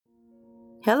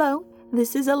Hello,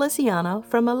 this is Alyciana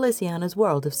from Alyciana's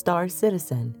World of Star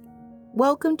Citizen.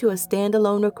 Welcome to a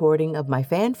standalone recording of my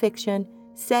fan fiction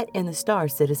set in the Star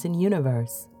Citizen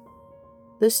universe.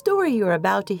 The story you're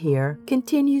about to hear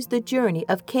continues the journey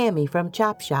of Cammy from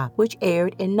Chop Shop, which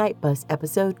aired in Nightbus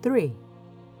Episode 3.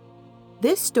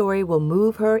 This story will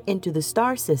move her into the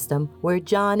star system where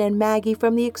John and Maggie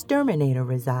from the Exterminator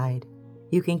reside.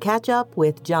 You can catch up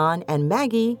with John and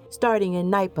Maggie starting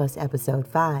in Nightbus Episode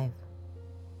 5.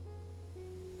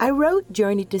 I wrote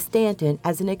Journey to Stanton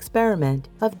as an experiment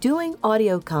of doing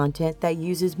audio content that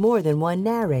uses more than one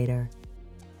narrator.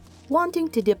 Wanting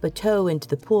to dip a toe into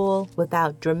the pool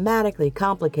without dramatically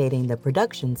complicating the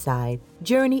production side,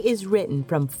 Journey is written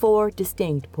from 4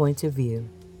 distinct points of view.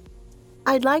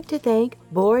 I'd like to thank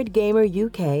Board Gamer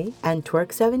UK and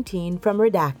Twerk17 from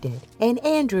Redacted, and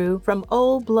Andrew from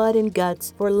Old Blood and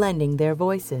Guts for lending their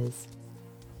voices.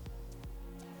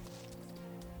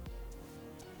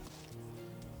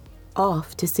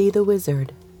 Off to see the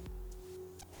wizard.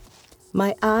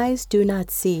 My eyes do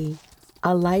not see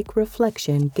a like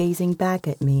reflection gazing back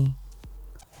at me.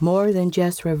 More than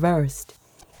just reversed,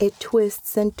 it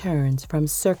twists and turns from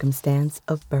circumstance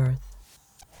of birth.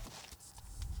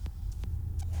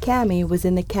 Cammy was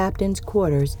in the captain's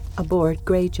quarters aboard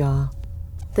Greyjaw.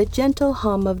 The gentle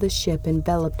hum of the ship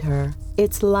enveloped her,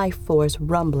 its life force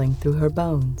rumbling through her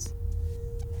bones.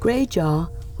 Greyjaw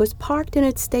was parked in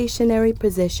its stationary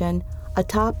position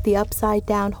atop the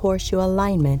upside-down horseshoe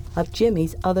alignment of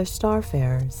Jimmy's other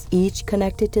starfarers, each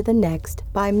connected to the next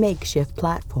by makeshift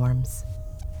platforms.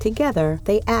 Together,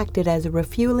 they acted as a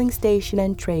refueling station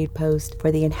and trade post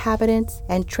for the inhabitants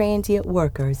and transient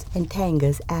workers in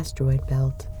Tanga's asteroid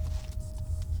belt.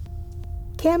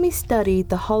 Cammy studied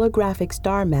the holographic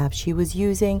star map she was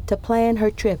using to plan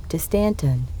her trip to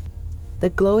Stanton. The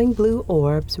glowing blue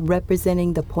orbs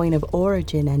representing the point of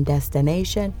origin and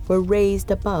destination were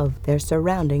raised above their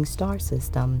surrounding star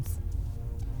systems.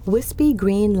 Wispy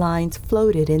green lines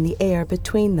floated in the air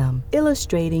between them,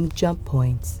 illustrating jump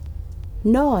points.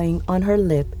 Gnawing on her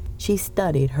lip, she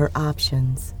studied her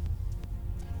options.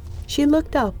 She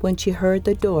looked up when she heard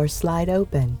the door slide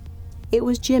open. It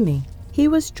was Jimmy. He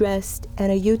was dressed in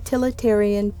a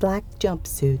utilitarian black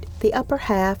jumpsuit, the upper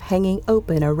half hanging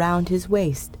open around his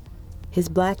waist. His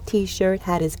black t-shirt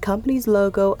had his company's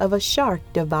logo of a shark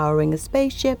devouring a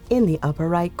spaceship in the upper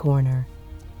right corner.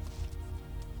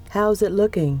 "How's it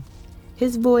looking?"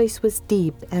 His voice was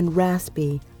deep and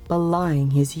raspy,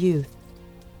 belying his youth.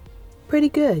 "Pretty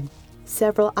good.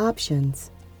 Several options."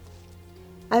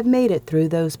 "I've made it through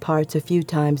those parts a few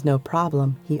times, no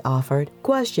problem," he offered.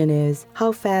 "Question is,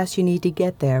 how fast you need to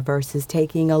get there versus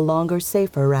taking a longer,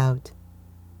 safer route."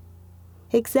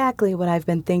 "Exactly what I've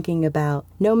been thinking about.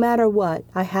 No matter what,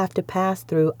 I have to pass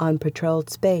through unpatrolled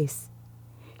space."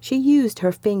 She used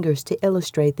her fingers to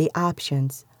illustrate the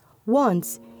options.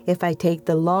 Once, if I take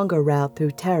the longer route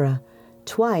through Terra.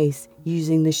 Twice,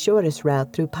 using the shortest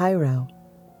route through Pyro.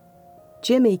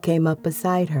 Jimmy came up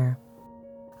beside her.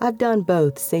 "I've done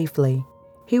both safely."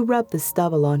 He rubbed the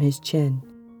stubble on his chin.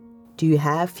 "Do you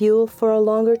have fuel for a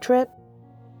longer trip?"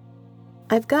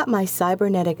 "I've got my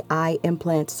cybernetic eye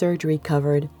implant surgery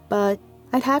covered, but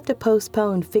I'd have to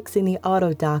postpone fixing the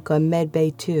auto dock on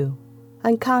Medbay 2.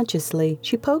 Unconsciously,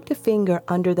 she poked a finger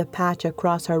under the patch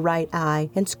across her right eye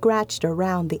and scratched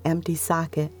around the empty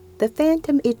socket. The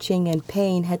phantom itching and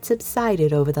pain had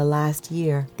subsided over the last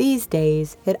year. These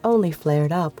days, it only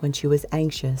flared up when she was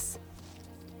anxious.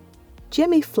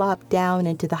 Jimmy flopped down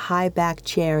into the high-back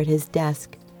chair at his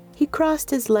desk. He crossed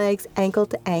his legs ankle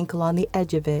to ankle on the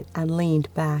edge of it and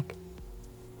leaned back.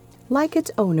 Like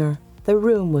its owner, the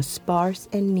room was sparse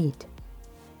and neat.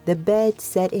 The bed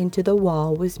set into the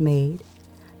wall was made.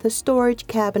 The storage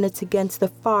cabinets against the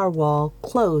far wall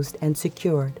closed and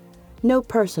secured. No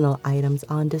personal items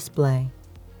on display.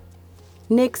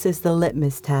 Nyx is the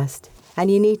litmus test,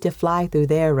 and you need to fly through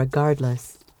there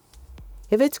regardless.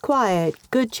 If it's quiet,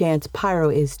 good chance Pyro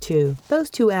is too. Those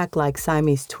two act like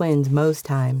Siamese twins most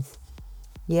times.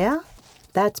 "Yeah?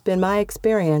 That's been my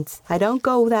experience. I don't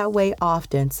go that way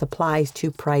often, supplies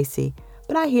too pricey,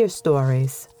 but I hear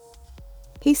stories."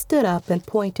 He stood up and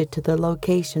pointed to the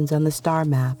locations on the star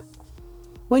map.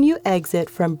 "When you exit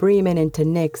from Bremen into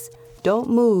Nyx, don't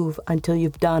move until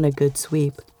you've done a good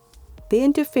sweep. The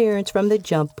interference from the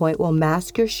jump point will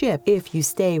mask your ship if you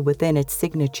stay within its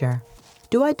signature.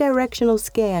 Do a directional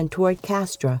scan toward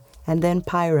Castra and then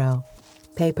Pyro.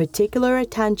 Pay particular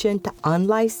attention to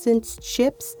unlicensed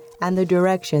ships and the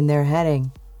direction they're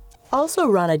heading. Also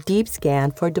run a deep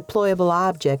scan for deployable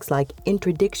objects like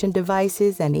interdiction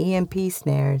devices and EMP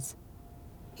snares."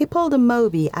 He pulled a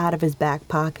Moby out of his back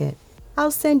pocket. I'll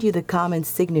send you the common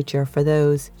signature for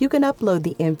those. You can upload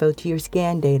the info to your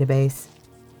scan database.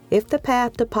 If the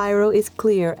path to Pyro is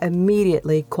clear,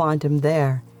 immediately quantum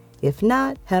there. If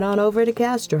not, head on over to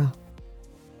Castro.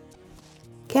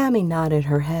 Cammy nodded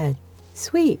her head.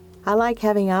 Sweet, I like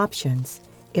having options.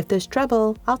 If there's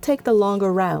trouble, I'll take the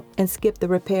longer route and skip the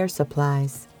repair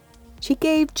supplies. She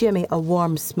gave Jimmy a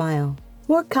warm smile.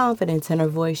 More confidence in her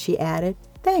voice, she added,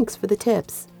 thanks for the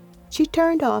tips. She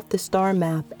turned off the star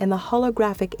map and the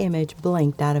holographic image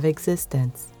blinked out of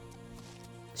existence.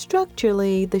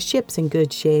 Structurally, the ship's in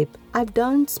good shape. I've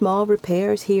done small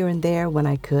repairs here and there when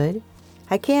I could.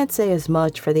 I can't say as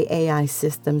much for the AI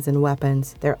systems and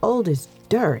weapons. They're old as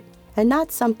dirt, and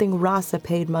not something Rasa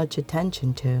paid much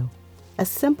attention to. A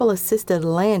simple assisted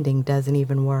landing doesn't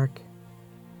even work.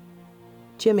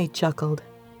 Jimmy chuckled.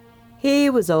 He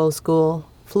was old school,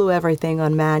 flew everything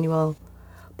on manual.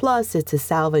 Plus, it's a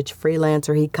salvage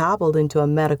freelancer he cobbled into a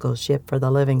medical ship for the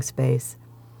living space.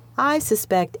 I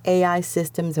suspect AI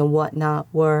systems and whatnot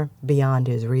were beyond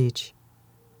his reach.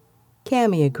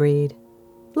 Cammy agreed.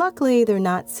 Luckily, they're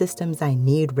not systems I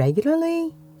need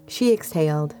regularly. She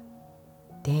exhaled.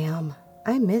 Damn,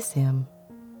 I miss him.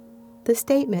 The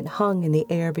statement hung in the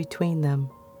air between them.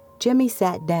 Jimmy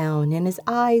sat down and his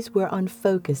eyes were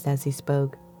unfocused as he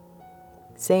spoke.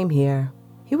 Same here.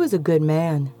 He was a good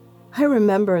man. I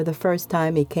remember the first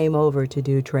time he came over to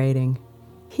do trading.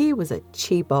 He was a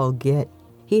cheap old git.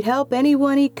 He'd help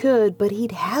anyone he could, but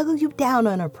he'd haggle you down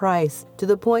on a price to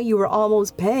the point you were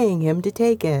almost paying him to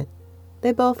take it.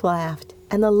 They both laughed,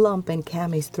 and the lump in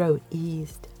Cammy's throat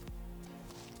eased.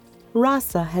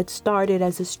 Rasa had started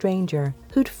as a stranger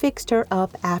who'd fixed her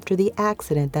up after the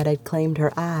accident that had claimed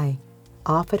her eye,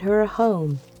 offered her a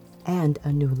home and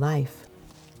a new life.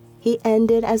 He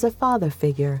ended as a father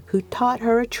figure who taught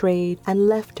her a trade and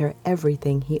left her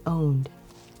everything he owned.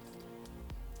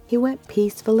 He went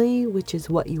peacefully, which is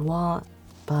what you want,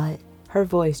 but her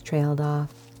voice trailed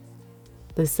off.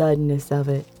 The suddenness of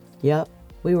it. Yup,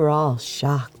 we were all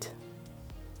shocked.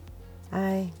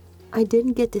 I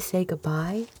didn't get to say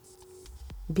goodbye.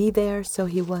 Be there so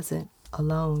he wasn't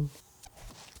alone.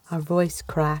 Our voice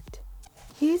cracked.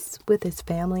 He's with his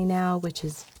family now, which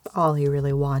is all he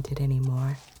really wanted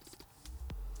anymore.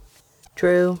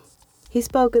 True. He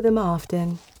spoke of them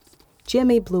often.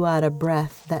 Jimmy blew out a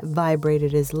breath that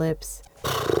vibrated his lips.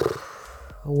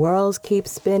 Worlds keep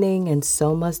spinning, and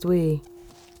so must we.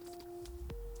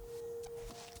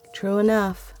 True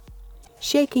enough.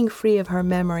 Shaking free of her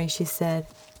memory, she said,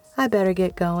 I better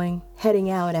get going, heading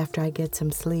out after I get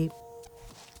some sleep.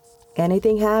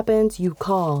 Anything happens, you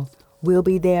call. We'll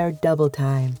be there double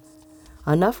time.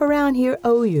 Enough around here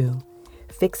owe you,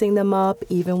 fixing them up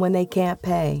even when they can't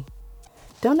pay.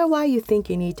 Don't know why you think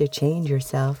you need to change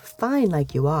yourself, fine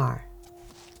like you are.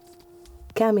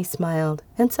 Cammy smiled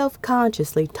and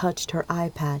self-consciously touched her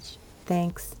eye patch.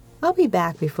 Thanks. I'll be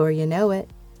back before you know it.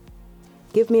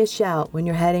 Give me a shout when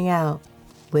you're heading out.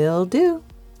 Will do.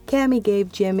 Cammy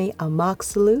gave Jimmy a mock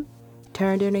salute,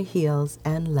 turned on her heels,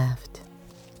 and left.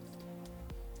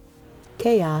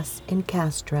 Chaos in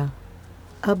Castra.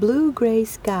 A blue-gray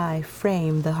sky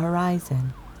framed the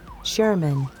horizon.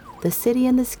 Sherman, the city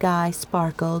in the sky,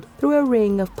 sparkled through a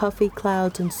ring of puffy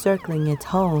clouds encircling its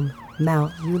home,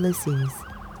 Mount Ulysses.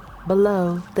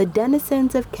 Below, the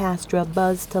denizens of Castra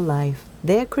buzzed to life,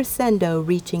 their crescendo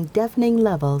reaching deafening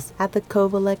levels at the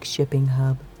Kovalek shipping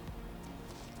hub.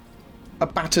 A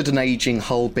battered and aging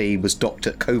Hull B was docked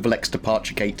at Kovalek's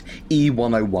departure gate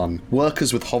E101.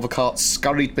 Workers with hovercarts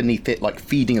scurried beneath it like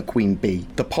feeding a queen bee.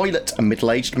 The pilot, a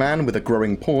middle-aged man with a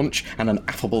growing paunch and an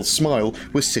affable smile,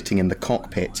 was sitting in the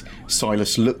cockpit.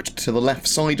 Silas looked to the left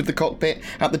side of the cockpit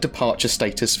at the departure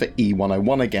status for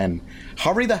E101 again.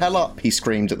 "Hurry the hell up," he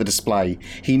screamed at the display.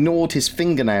 He gnawed his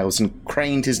fingernails and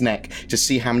craned his neck to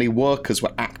see how many workers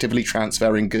were actively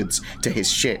transferring goods to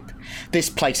his ship. "This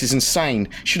place is insane.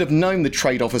 Should have known the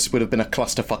trade office would have been a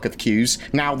clusterfuck of queues.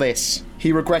 Now this."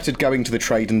 He regretted going to the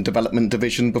Trade and Development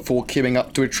Division before queuing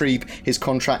up to retrieve his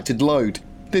contracted load.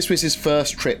 This was his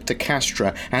first trip to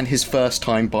Castra and his first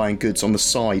time buying goods on the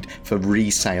side for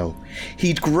resale.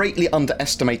 He'd greatly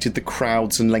underestimated the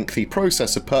crowds and lengthy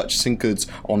process of purchasing goods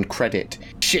on credit.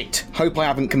 "Shit, hope I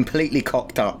haven't completely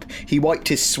cocked up." He wiped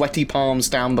his sweaty palms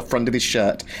down the front of his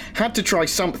shirt. Had to try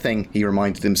something, he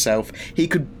reminded himself. He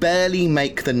could barely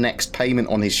make the next payment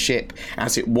on his ship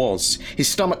as it was. His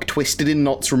stomach twisted in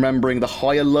knots remembering the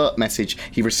high alert message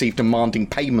he received demanding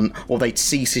payment or they'd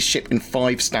seize his ship in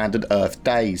 5 standard Earth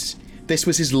days. This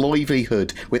was his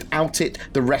livelihood. Without it,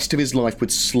 the rest of his life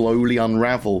would slowly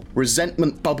unravel.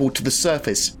 Resentment bubbled to the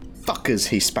surface. "Fuckers,"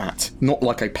 he spat. "Not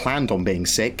like I planned on being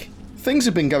sick." Things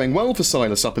had been going well for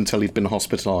Silas up until he'd been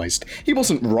hospitalised. He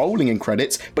wasn't rolling in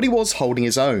credits, but he was holding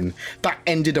his own. That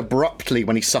ended abruptly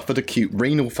when he suffered acute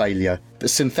renal failure. The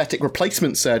synthetic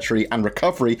replacement surgery and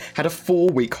recovery had a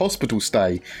 4-week hospital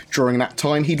stay. During that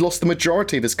time, he'd lost the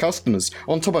majority of his customers.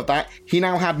 On top of that, he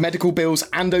now had medical bills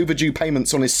and overdue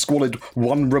payments on his squalid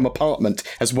one-room apartment,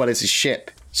 as well as his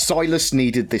ship. Silas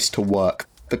needed this to work.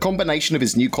 The combination of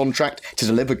his new contract to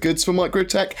deliver goods for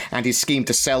Microtech and his scheme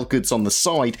to sell goods on the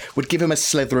side would give him a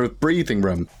slither of breathing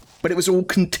room. But it was all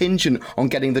contingent on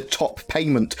getting the top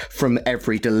payment from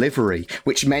every delivery,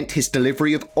 which meant his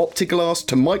delivery of Optiglass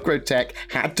to Microtech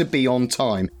had to be on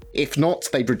time. If not,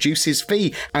 they'd reduce his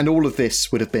fee, and all of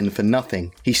this would have been for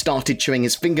nothing. He started chewing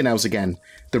his fingernails again.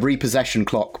 The repossession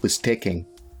clock was ticking.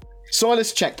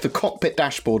 Silas checked the cockpit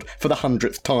dashboard for the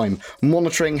 100th time,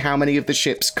 monitoring how many of the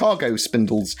ship's cargo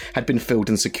spindles had been filled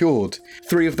and secured.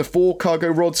 3 of the 4 cargo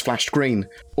rods flashed green.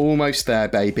 Almost there,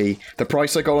 baby. The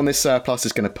price I got on this surplus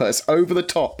is going to put us over the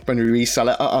top when we resell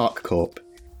it at ArcCorp.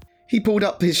 He pulled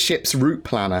up his ship's route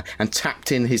planner and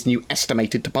tapped in his new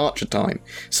estimated departure time.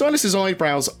 Silas's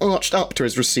eyebrows arched up to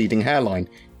his receding hairline.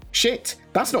 Shit,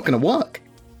 that's not going to work.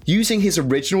 Using his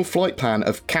original flight plan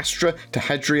of Castra to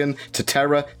Hadrian to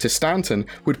Terra to Stanton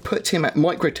would put him at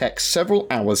Microtech several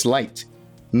hours late.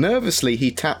 Nervously,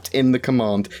 he tapped in the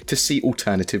command to see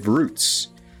alternative routes.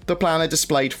 The planner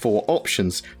displayed 4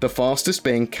 options, the fastest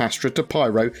being Castra to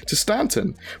Pyro to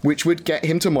Stanton, which would get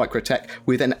him to Microtech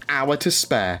with an hour to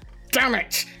spare. Damn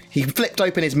it! He flipped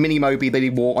open his mini-mobi that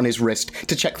he wore on his wrist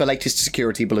to check the latest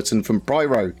security bulletin from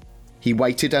Pyro. He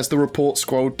waited as the report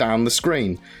scrolled down the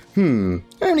screen.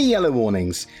 Only yellow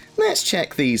warnings. Let's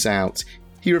check these out.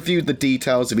 He reviewed the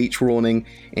details of each warning.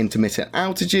 Intermittent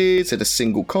outages at a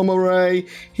single comm array.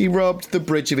 He rubbed the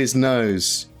bridge of his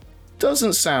nose.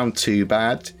 Doesn't sound too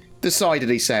bad. Decided,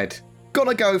 he said.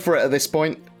 Gotta go for it at this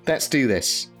point. Let's do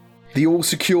this. The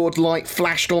all-secured light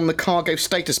flashed on the cargo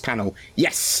status panel.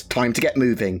 Yes, time to get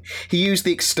moving. He used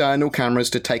the external cameras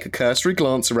to take a cursory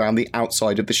glance around the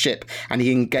outside of the ship, and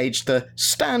he engaged the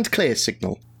stand clear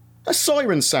signal. A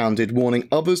siren sounded, warning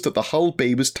others that the hull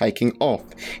B was taking off.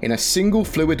 In a single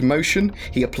fluid motion,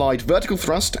 he applied vertical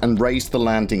thrust and raised the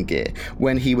landing gear.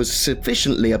 When he was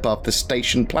sufficiently above the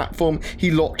station platform, he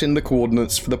locked in the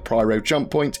coordinates for the Pyro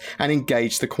jump point and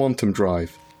engaged the quantum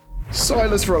drive.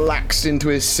 Silas relaxed into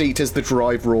his seat as the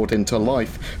drive roared into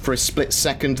life. For a split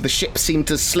second, the ship seemed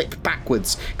to slip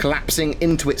backwards, collapsing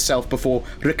into itself before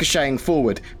ricocheting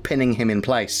forward, pinning him in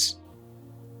place.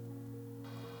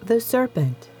 The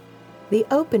Serpent. The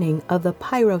opening of the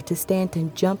Pyro to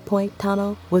Stanton jump point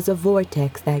tunnel was a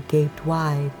vortex that gaped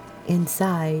wide.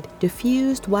 Inside,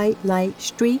 diffused white light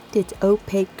streaked its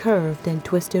opaque curved and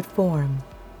twisted form.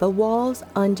 The walls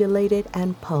undulated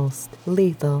and pulsed,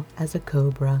 lethal as a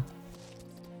cobra.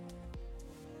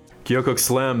 Keokuk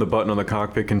slammed the button on the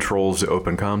cockpit controls to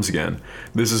open comms again.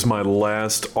 "This is my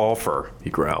last offer," he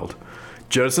growled.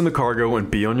 "Jettison the cargo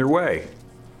and be on your way."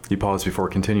 He paused before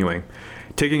continuing.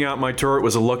 "Taking out my turret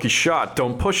was a lucky shot.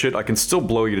 Don't push it, I can still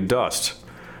blow you to dust."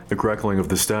 The crackling of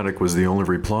the static was the only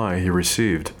reply he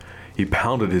received. He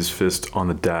pounded his fist on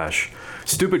the dash.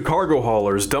 "Stupid cargo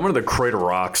haulers, dumb into the crater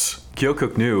rocks."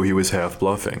 Keokuk knew he was half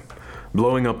bluffing.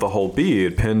 Blowing up the hull B he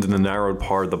had pinned in the narrowed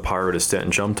part of the Pyro to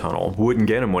Stanton jump tunnel wouldn't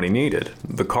get him what he needed.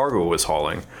 The cargo was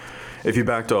hauling. If he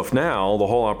backed off now, the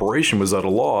whole operation was at a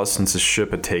loss since his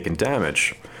ship had taken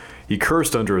damage. He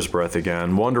cursed under his breath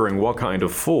again, wondering what kind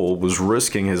of fool was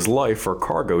risking his life for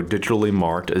cargo digitally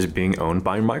marked as being owned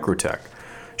by Microtech.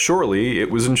 Surely it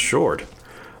was insured.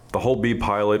 The hull B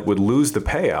pilot would lose the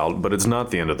payout, but it's not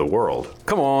the end of the world.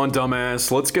 "Come on,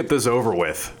 dumbass, let's get this over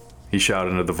with," he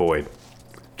shouted into the void.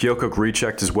 Keokuk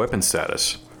rechecked his weapon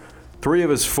status. 3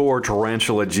 of his 4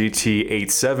 Tarantula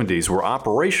GT-870s were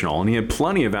operational and he had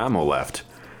plenty of ammo left.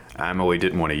 Ammo he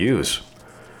didn't want to use.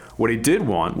 What he did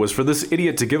want was for this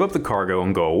idiot to give up the cargo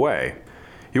and go away.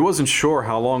 He wasn't sure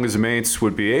how long his mates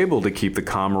would be able to keep the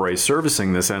comm array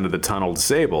servicing this end of the tunnel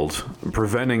disabled,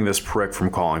 preventing this prick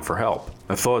from calling for help.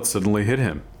 A thought suddenly hit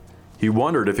him. He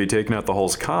wondered if he'd taken out the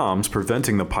hull's comms,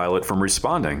 preventing the pilot from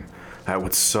responding. That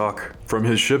would suck. From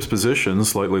his ship's position,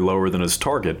 slightly lower than his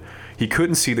target, he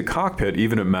couldn't see the cockpit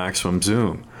even at maximum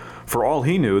zoom. For all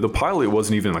he knew, the pilot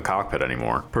wasn't even in the cockpit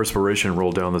anymore. Perspiration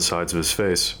rolled down the sides of his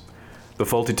face. The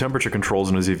faulty temperature controls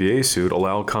in his EVA suit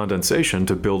allowed condensation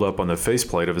to build up on the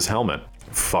faceplate of his helmet.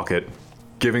 Fuck it.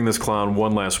 Giving this clown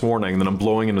one last warning, then I'm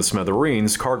blowing into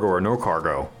smithereens, cargo or no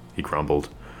cargo, he grumbled.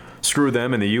 Screw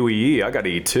them and the UEE, I gotta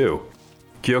eat too.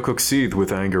 Keokuk seethed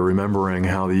with anger, remembering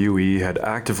how the UEE had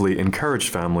actively encouraged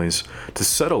families to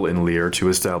settle in Lear to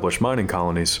establish mining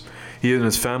colonies. He and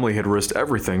his family had risked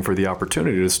everything for the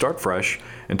opportunity to start fresh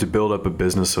and to build up a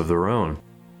business of their own.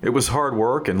 It was hard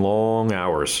work and long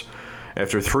hours.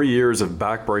 After 3 years of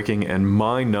backbreaking and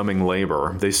mind-numbing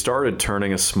labor, they started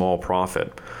turning a small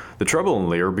profit. The trouble in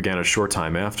Lear began a short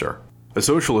time after. A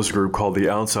socialist group called the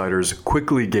Outsiders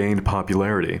quickly gained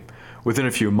popularity. Within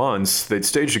a few months, they'd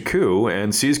staged a coup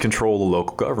and seized control of the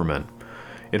local government.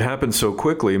 It happened so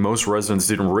quickly, most residents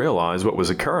didn't realize what was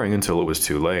occurring until it was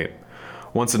too late.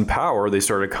 Once in power, they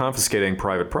started confiscating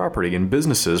private property and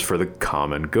businesses for the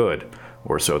common good,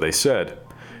 or so they said.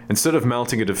 Instead of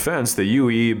mounting a defense, the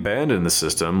UE abandoned the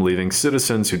system, leaving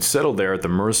citizens who'd settled there at the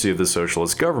mercy of the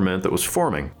socialist government that was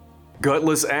forming.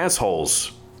 "Gutless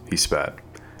assholes," he spat.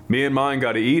 "Me and mine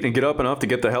gotta eat and get up enough to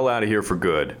get the hell out of here for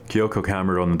good." Kyoko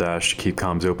hammered on the dash to keep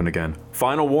comms open again.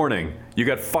 "Final warning. You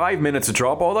got 5 minutes to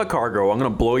drop all that cargo. I'm gonna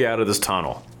blow you out of this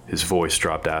tunnel." His voice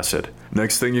dropped acid.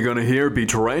 "Next thing you're gonna hear be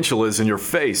tarantulas in your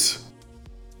face."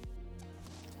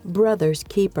 Brother's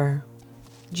keeper.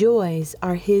 Joys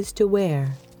are his to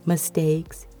wear,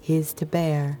 mistakes his to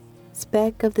bear.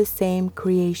 Speck of the same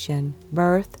creation,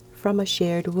 birth from a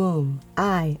shared womb.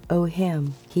 I owe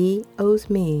him, he owes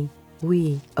me,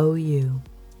 we owe you.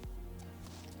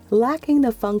 Lacking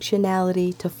the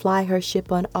functionality to fly her ship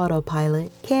on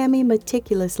autopilot, Cammy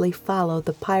meticulously followed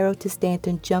the Pyro to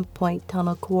Stanton jump point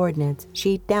tunnel coordinates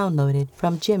she'd downloaded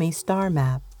from Jimmy's star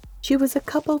map. She was a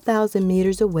couple thousand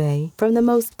meters away from the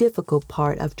most difficult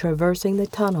part of traversing the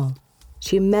tunnel.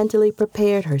 She mentally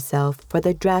prepared herself for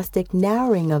the drastic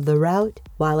narrowing of the route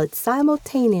while it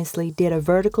simultaneously did a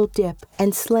vertical dip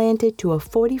and slanted to a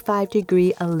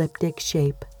 45-degree elliptic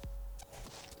shape.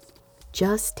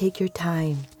 Just take your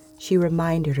time, she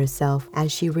reminded herself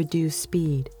as she reduced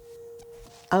speed.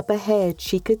 Up ahead,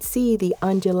 she could see the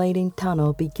undulating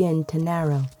tunnel begin to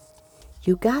narrow.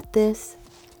 You got this.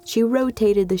 She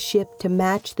rotated the ship to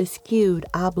match the skewed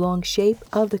oblong shape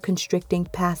of the constricting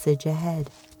passage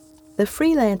ahead. The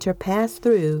freelancer passed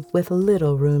through with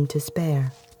little room to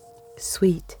spare.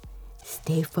 Sweet,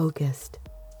 stay focused.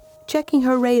 Checking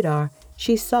her radar,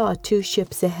 she saw 2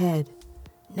 ships ahead.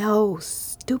 No,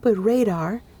 stupid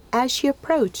radar. As she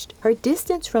approached, her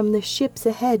distance from the ships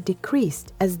ahead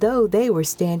decreased as though they were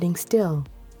standing still.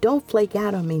 Don't flake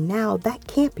out on me now, that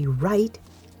can't be right.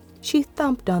 She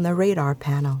thumped on the radar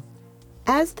panel.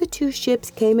 As the 2 ships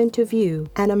came into view,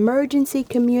 an emergency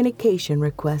communication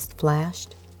request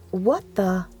flashed. What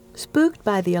the? Spooked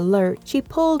by the alert, she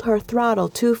pulled her throttle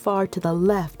too far to the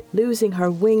left, losing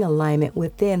her wing alignment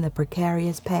within the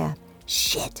precarious path.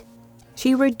 Shit!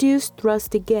 She reduced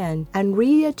thrust again and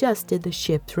readjusted the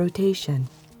ship's rotation.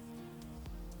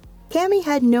 Cammy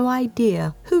had no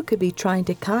idea who could be trying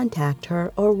to contact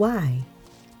her or why.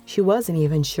 She wasn't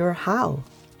even sure how.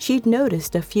 She'd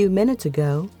noticed a few minutes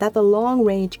ago that the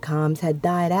long-range comms had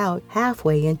died out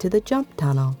halfway into the jump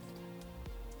tunnel.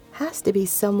 Has to be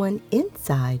someone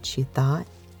inside, she thought.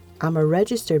 I'm a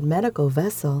registered medical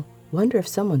vessel. Wonder if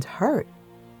someone's hurt.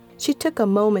 She took a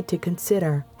moment to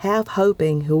consider, half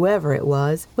hoping whoever it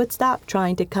was would stop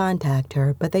trying to contact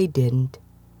her, but they didn't.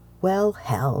 Well,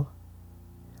 hell.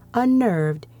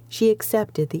 Unnerved, she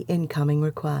accepted the incoming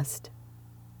request.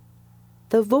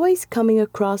 The voice coming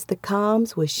across the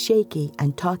comms was shaky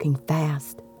and talking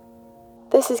fast.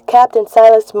 This is Captain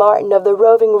Silas Martin of the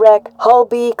roving wreck Hull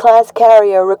B class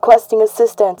carrier requesting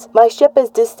assistance. My ship is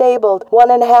disabled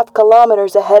 1.5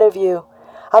 kilometers ahead of you.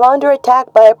 I'm under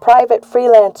attack by a private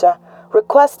freelancer,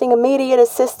 requesting immediate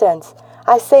assistance.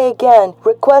 I say again,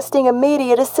 requesting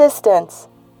immediate assistance.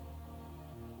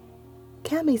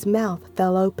 Cammy's mouth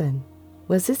fell open.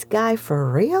 Was this guy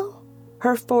for real?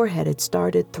 Her forehead had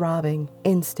started throbbing,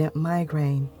 instant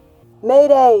migraine.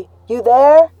 Mayday, you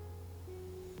there?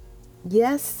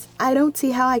 Yes, I don't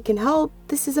see how I can help.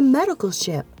 This is a medical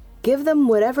ship. Give them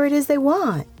whatever it is they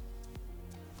want.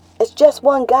 It's just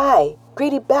one guy.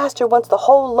 Greedy bastard wants the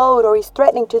whole load or he's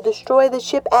threatening to destroy the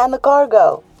ship and the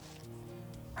cargo.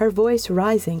 Her voice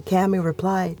rising, Cammy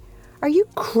replied, Are you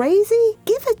crazy?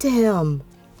 Give it to him.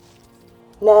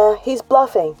 Nah, he's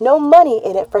bluffing. No money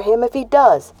in it for him if he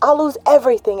does. I'll lose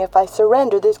everything if I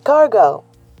surrender this cargo.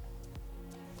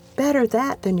 Better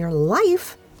that than your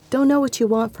life. Don't know what you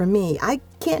want from me. I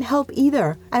can't help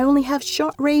either. I only have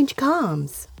short-range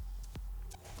comms.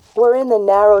 We're in the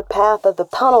narrowed path of the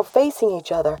tunnel facing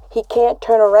each other. He can't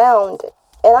turn around,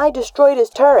 and I destroyed his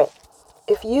turret.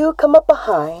 If you come up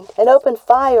behind and open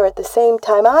fire at the same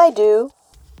time I do...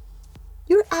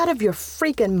 You're out of your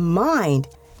freaking mind.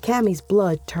 Cammy's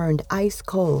blood turned ice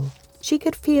cold. She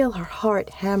could feel her heart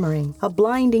hammering. A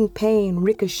blinding pain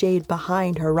ricocheted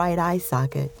behind her right eye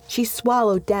socket. She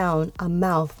swallowed down a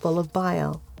mouthful of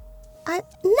bile. I'm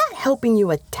not helping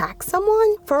you attack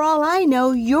someone. For all I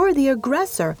know, you're the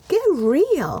aggressor. Get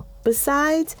real.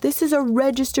 Besides, this is a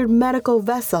registered medical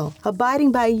vessel.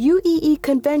 Abiding by UEE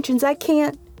conventions, I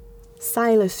can't.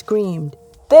 Silas screamed.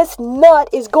 This nut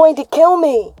is going to kill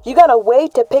me. You gonna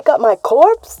wait to pick up my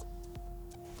corpse?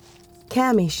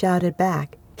 Cammy shouted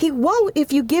back. He won't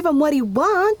if you give him what he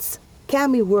wants.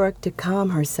 Cammy worked to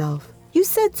calm herself. You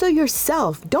said so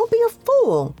yourself. Don't be a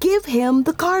fool. Give him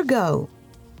the cargo.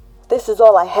 This is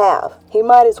all I have. He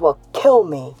might as well kill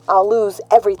me. I'll lose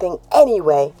everything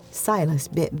anyway. Silas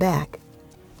bit back.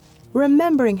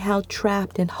 Remembering how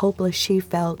trapped and hopeless she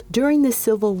felt during the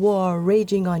civil war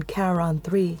raging on Charon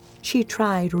 3, she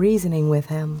tried reasoning with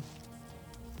him.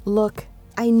 Look,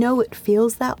 I know it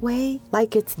feels that way,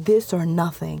 like it's this or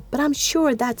nothing, but I'm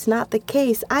sure that's not the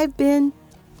case.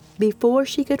 Before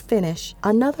she could finish,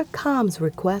 another comms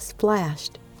request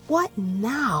flashed. What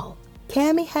now?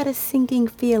 Cammy had a sinking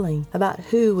feeling about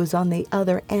who was on the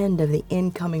other end of the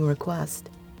incoming request.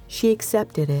 She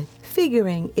accepted it,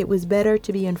 figuring it was better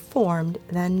to be informed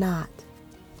than not.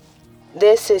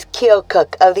 This is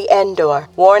Keokuk of the Endor,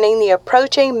 warning the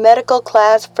approaching medical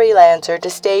class freelancer to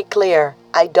stay clear.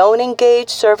 I don't engage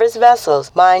service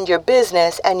vessels. Mind your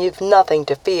business and you've nothing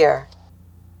to fear.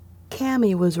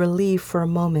 Cammy was relieved for a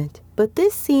moment, but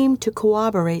this seemed to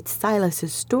corroborate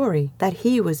Silas's story that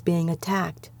he was being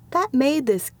attacked. That made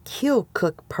this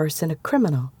Keokuk person a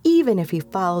criminal, even if he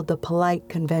followed the polite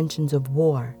conventions of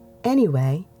war.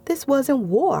 Anyway, this wasn't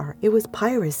war, it was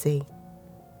piracy.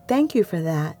 Thank you for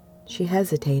that, she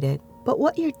hesitated. But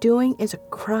what you're doing is a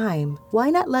crime. Why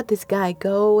not let this guy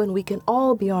go and we can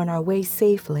all be on our way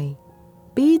safely?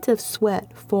 Beads of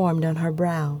sweat formed on her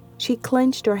brow. She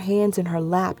clenched her hands in her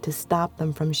lap to stop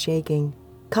them from shaking.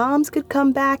 Comms could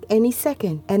come back any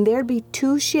second, and there'd be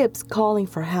 2 ships calling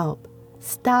for help.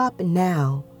 Stop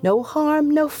now. No harm,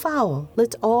 no foul.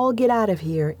 Let's all get out of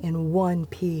here in one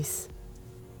piece.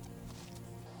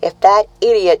 If that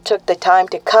idiot took the time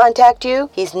to contact you,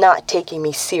 he's not taking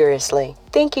me seriously.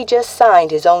 Think he just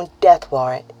signed his own death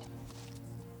warrant.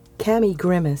 Cammy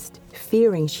grimaced,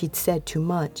 fearing she'd said too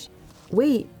much.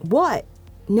 Wait, what?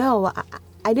 No,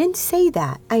 I didn't say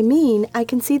that. I mean, I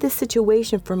can see the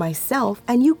situation for myself,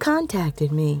 and you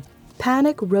contacted me.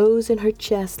 Panic rose in her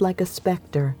chest like a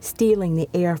specter, stealing the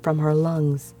air from her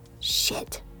lungs.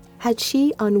 Shit! Had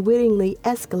she unwittingly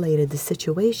escalated the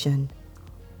situation?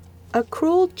 A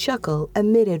cruel chuckle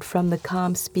emitted from the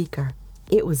comm speaker.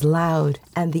 It was loud,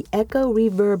 and the echo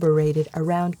reverberated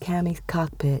around Cammy's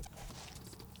cockpit.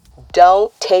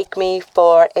 Don't take me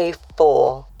for a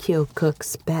fool, Keokuk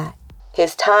spat.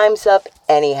 His time's up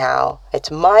anyhow. It's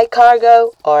my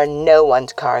cargo or no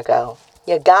one's cargo.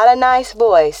 You got a nice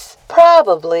voice,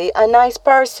 probably a nice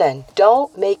person.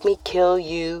 Don't make me kill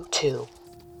you too.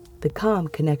 The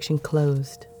comm connection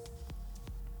closed.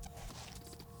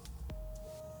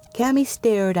 Cammy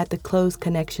stared at the closed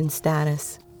connection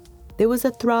status. There was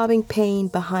a throbbing pain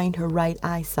behind her right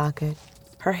eye socket.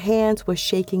 Her hands were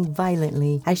shaking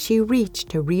violently as she reached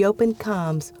to reopen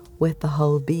comms with the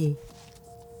Hull B.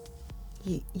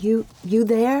 You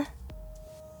there?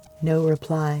 No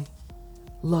reply.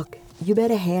 Look, you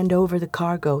better hand over the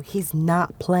cargo. He's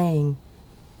not playing.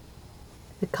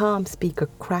 The comm speaker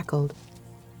crackled.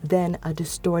 Then a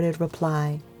distorted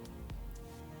reply.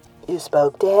 You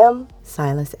spoke to him?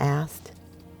 Silas asked.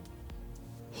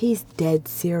 He's dead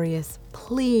serious.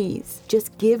 Please,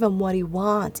 just give him what he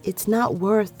wants. It's not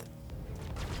worth.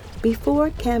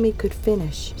 Before Cammy could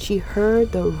finish, she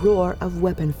heard the roar of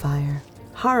weapon fire.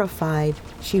 Horrified,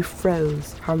 she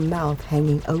froze, her mouth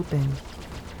hanging open.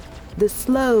 The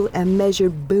slow and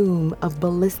measured boom of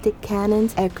ballistic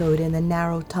cannons echoed in the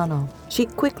narrow tunnel. She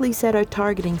quickly set her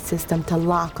targeting system to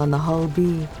lock on the Hull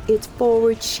B. Its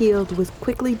forward shield was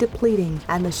quickly depleting,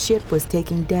 and the ship was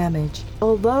taking damage.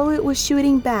 Although it was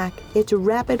shooting back, its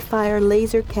rapid-fire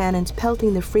laser cannons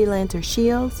pelting the Freelancer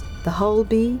shields, the Hull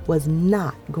B was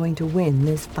not going to win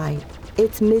this fight.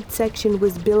 Its midsection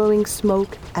was billowing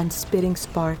smoke and spitting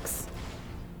sparks.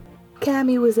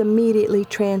 Cammy was immediately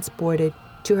transported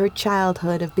to her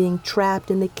childhood of being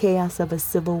trapped in the chaos of a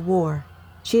civil war.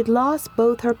 She had lost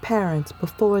both her parents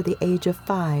before the age of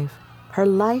 5. Her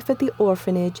life at the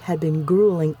orphanage had been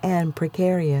grueling and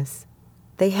precarious.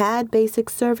 They had basic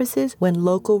services when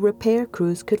local repair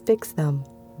crews could fix them.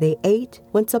 They ate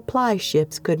when supply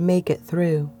ships could make it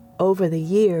through. Over the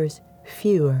years,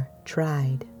 fewer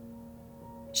tried.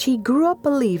 She grew up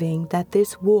believing that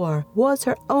this war was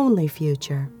her only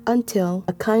future, until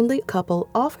a kindly couple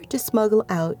offered to smuggle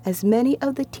out as many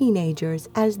of the teenagers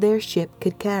as their ship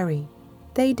could carry.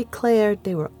 They declared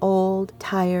they were old,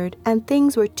 tired, and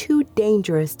things were too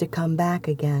dangerous to come back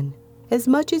again. As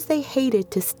much as they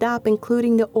hated to stop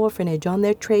including the orphanage on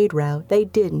their trade route, they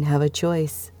didn't have a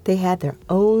choice. They had their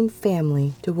own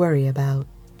family to worry about.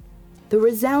 The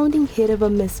resounding hit of a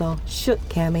missile shook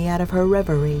Cammy out of her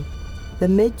reverie. The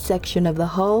midsection of the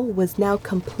hull was now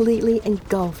completely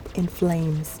engulfed in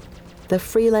flames. The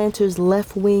Freelancer's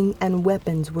left wing and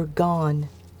weapons were gone.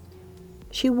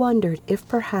 She wondered if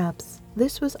perhaps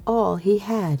this was all he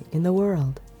had in the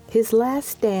world. His last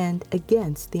stand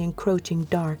against the encroaching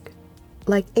dark.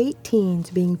 Like 8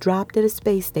 teens being dropped at a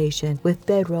space station with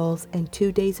bedrolls and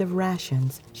 2 days of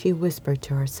rations, she whispered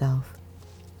to herself.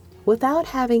 Without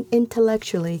having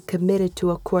intellectually committed to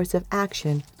a course of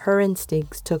action, her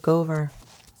instincts took over.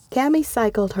 Cammy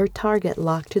cycled her target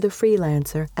lock to the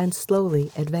Freelancer and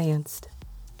slowly advanced.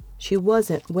 She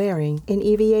wasn't wearing an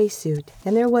EVA suit,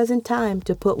 and there wasn't time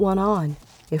to put one on.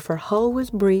 If her hull was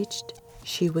breached,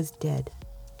 she was dead.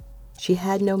 She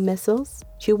had no missiles.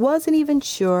 She wasn't even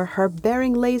sure her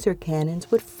bearing laser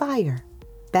cannons would fire.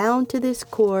 Bound to this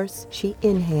course, she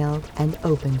inhaled and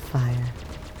opened fire.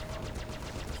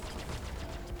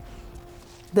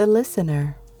 The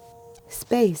listener.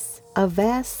 Space, a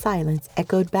vast silence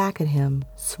echoed back at him,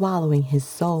 swallowing his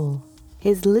soul.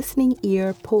 His listening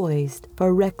ear poised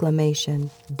for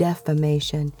reclamation,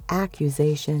 defamation,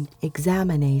 accusation,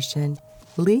 examination,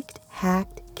 leaked,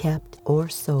 hacked, kept, or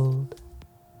sold.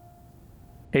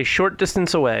 A short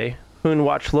distance away, Hoon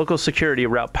watched local security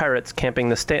rout pirates camping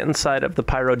the Stanton side of the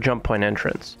Pyro jump point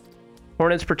entrance.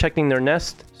 Hornets protecting their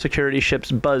nest, security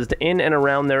ships buzzed in and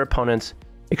around their opponents,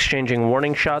 exchanging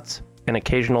warning shots and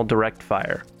occasional direct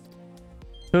fire.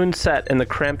 Hoon sat in the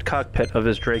cramped cockpit of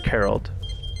his Drake Herald.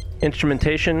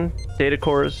 Instrumentation, data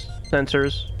cores,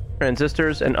 sensors,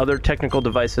 transistors, and other technical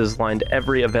devices lined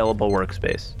every available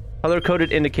workspace.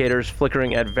 Color-coded indicators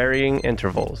flickering at varying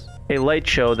intervals. A light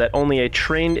show that only a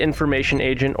trained information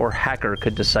agent or hacker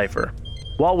could decipher.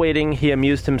 While waiting, he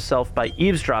amused himself by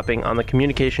eavesdropping on the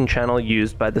communication channel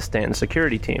used by the Stanton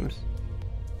security teams.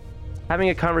 Having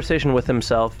a conversation with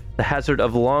himself, the hazard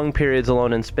of long periods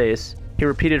alone in space, he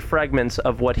repeated fragments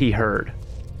of what he heard.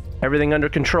 Everything under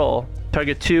control.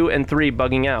 Target 2 and 3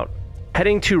 bugging out.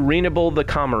 Heading to Renable the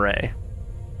comm array.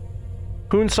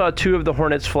 Hoon saw 2 of the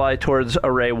Hornets fly towards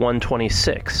Array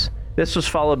 126. This was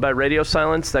followed by radio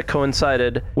silence that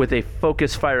coincided with a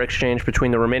focus fire exchange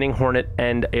between the remaining Hornet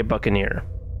and a Buccaneer.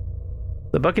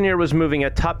 The Buccaneer was moving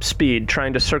at top speed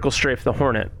trying to circle strafe the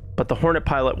Hornet, but the Hornet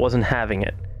pilot wasn't having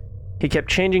it. He kept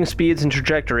changing speeds and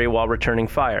trajectory while returning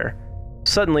fire.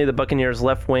 Suddenly, the Buccaneer's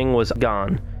left wing was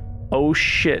gone. "Oh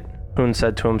shit," Hoon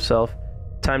said to himself.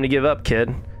 "Time to give up,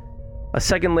 kid." A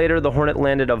second later, the Hornet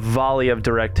landed a volley of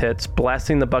direct hits,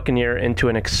 blasting the Buccaneer into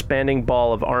an expanding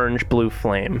ball of orange-blue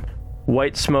flame,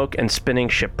 white smoke, and spinning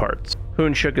ship parts.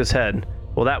 Hoon shook his head.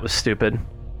 Well, that was stupid.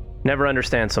 Never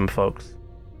understand some folks.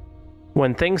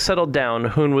 When things settled down,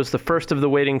 Hoon was the first of the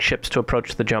waiting ships to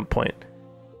approach the jump point.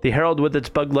 The Herald with its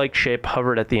bug-like shape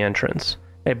hovered at the entrance.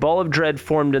 A ball of dread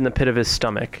formed in the pit of his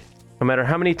stomach. No matter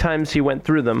how many times he went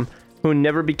through them, Hoon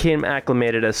never became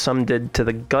acclimated as some did to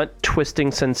the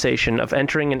gut-twisting sensation of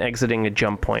entering and exiting a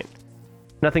jump point.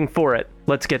 Nothing for it,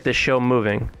 let's get this show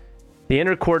moving. The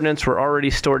inner coordinates were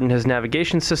already stored in his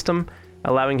navigation system,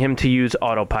 allowing him to use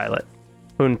autopilot.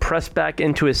 Hoon pressed back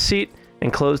into his seat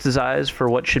and closed his eyes for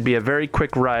what should be a very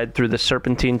quick ride through the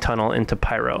serpentine tunnel into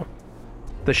Pyro.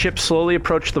 The ship slowly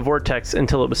approached the vortex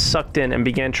until it was sucked in and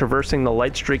began traversing the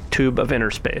light-streaked tube of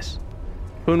inner space.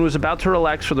 Hoon was about to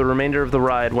relax for the remainder of the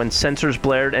ride when sensors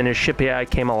blared and his ship AI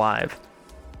came alive.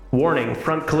 Warning,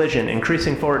 front collision,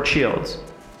 increasing forward shields.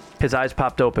 His eyes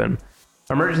popped open.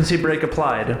 Emergency brake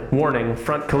applied. Warning,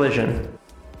 front collision.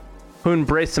 Hoon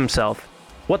braced himself.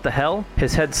 What the hell?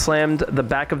 His head slammed the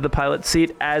back of the pilot's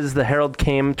seat as the Herald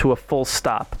came to a full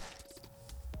stop.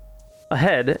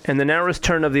 Ahead, in the narrowest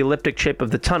turn of the elliptic shape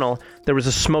of the tunnel, there was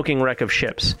a smoking wreck of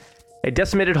ships. A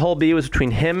decimated hull B was between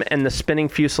him and the spinning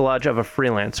fuselage of a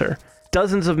Freelancer.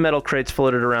 Dozens of metal crates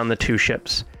floated around the 2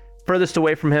 ships. Furthest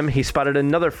away from him, he spotted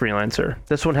another Freelancer.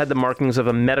 This one had the markings of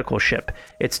a medical ship.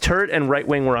 Its turret and right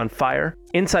wing were on fire.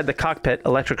 Inside the cockpit,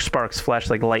 electric sparks flashed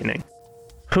like lightning.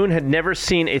 Hoon had never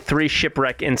seen a 3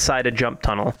 shipwreck inside a jump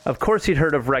tunnel. Of course he'd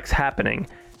heard of wrecks happening.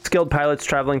 Skilled pilots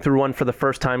traveling through one for the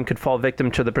first time could fall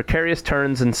victim to the precarious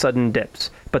turns and sudden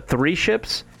dips. But 3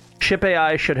 ships? Ship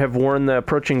AI should have warned the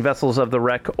approaching vessels of the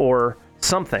wreck or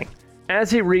something. As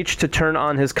he reached to turn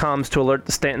on his comms to alert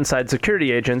the Stanton side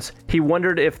security agents, he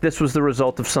wondered if this was the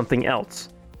result of something else.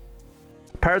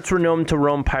 Pirates were known to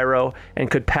roam Pyro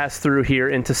and could pass through here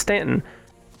into Stanton,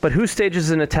 but who stages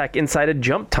an attack inside a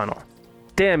jump tunnel?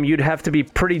 Damn, you'd have to be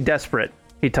pretty desperate,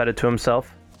 he tutted to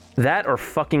himself. That or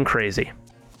fucking crazy.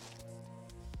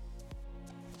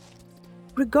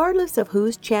 Regardless of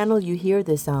whose channel you hear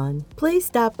this on, please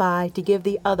stop by to give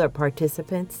the other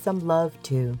participants some love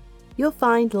too. You'll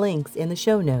find links in the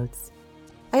show notes.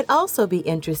 I'd also be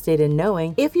interested in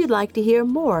knowing if you'd like to hear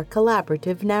more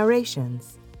collaborative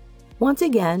narrations. Once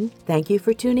again, thank you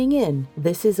for tuning in.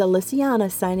 This is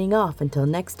Alyciana signing off until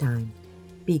next time.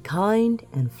 Be kind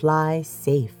and fly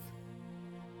safe.